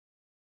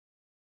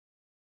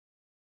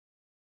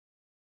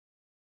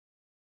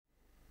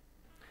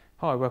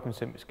Hi, welcome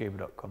to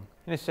Scuba.com.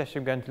 In this session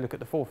I'm going to look at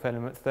the fourth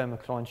element,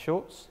 Thermocline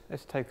shorts.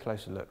 Let's take a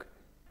closer look.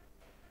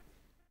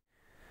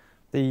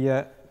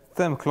 The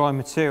Thermocline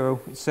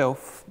material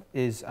itself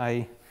is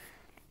a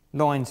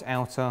lined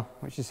outer,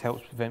 which just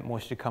helps prevent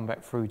moisture to come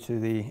back through to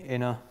the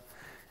inner,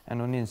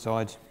 and on the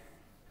inside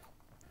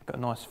got a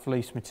nice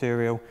fleece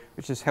material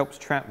which just helps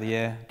trap the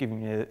air,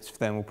 giving you its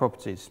thermal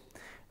properties.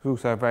 It's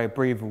also a very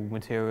breathable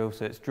material,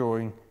 so it's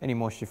drawing any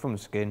moisture from the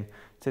skin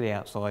to the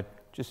outside,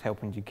 just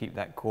helping to keep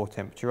that core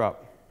temperature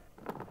up.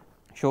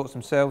 Shorts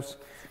themselves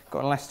got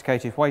an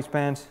elasticated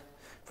waistband,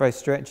 very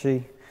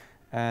stretchy,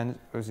 and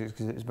because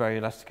it's very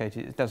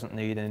elasticated, it doesn't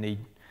need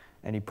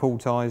any pull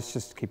ties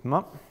just to keep them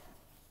up.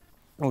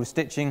 All the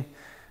stitching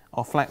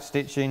are flat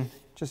stitching,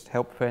 just to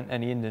help prevent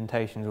any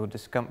indentations or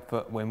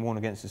discomfort when worn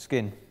against the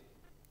skin.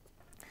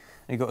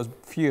 You've got as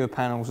fewer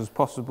panels as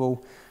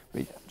possible,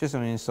 but just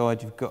on the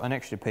inside you've got an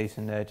extra piece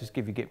in there, just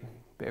give you a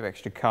bit of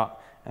extra cut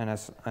and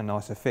a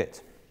nicer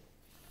fit.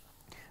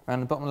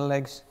 Around the bottom of the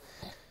legs,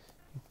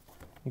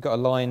 you've got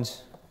a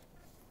lined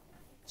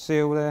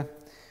seal there.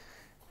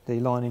 The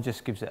lining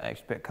just gives it an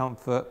extra bit of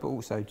comfort, but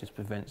also just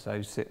prevents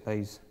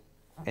these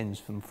ends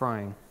from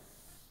fraying.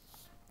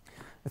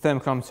 The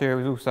Thermocline material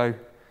is also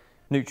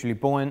neutrally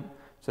buoyant,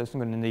 so it's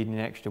not going to need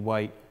any extra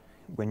weight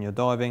when you're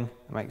diving.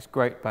 It makes a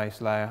great base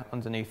layer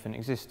underneath an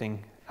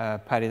existing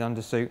padded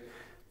undersuit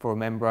for a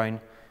membrane,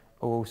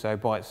 or also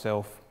by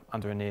itself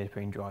under a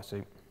neoprene dry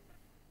suit.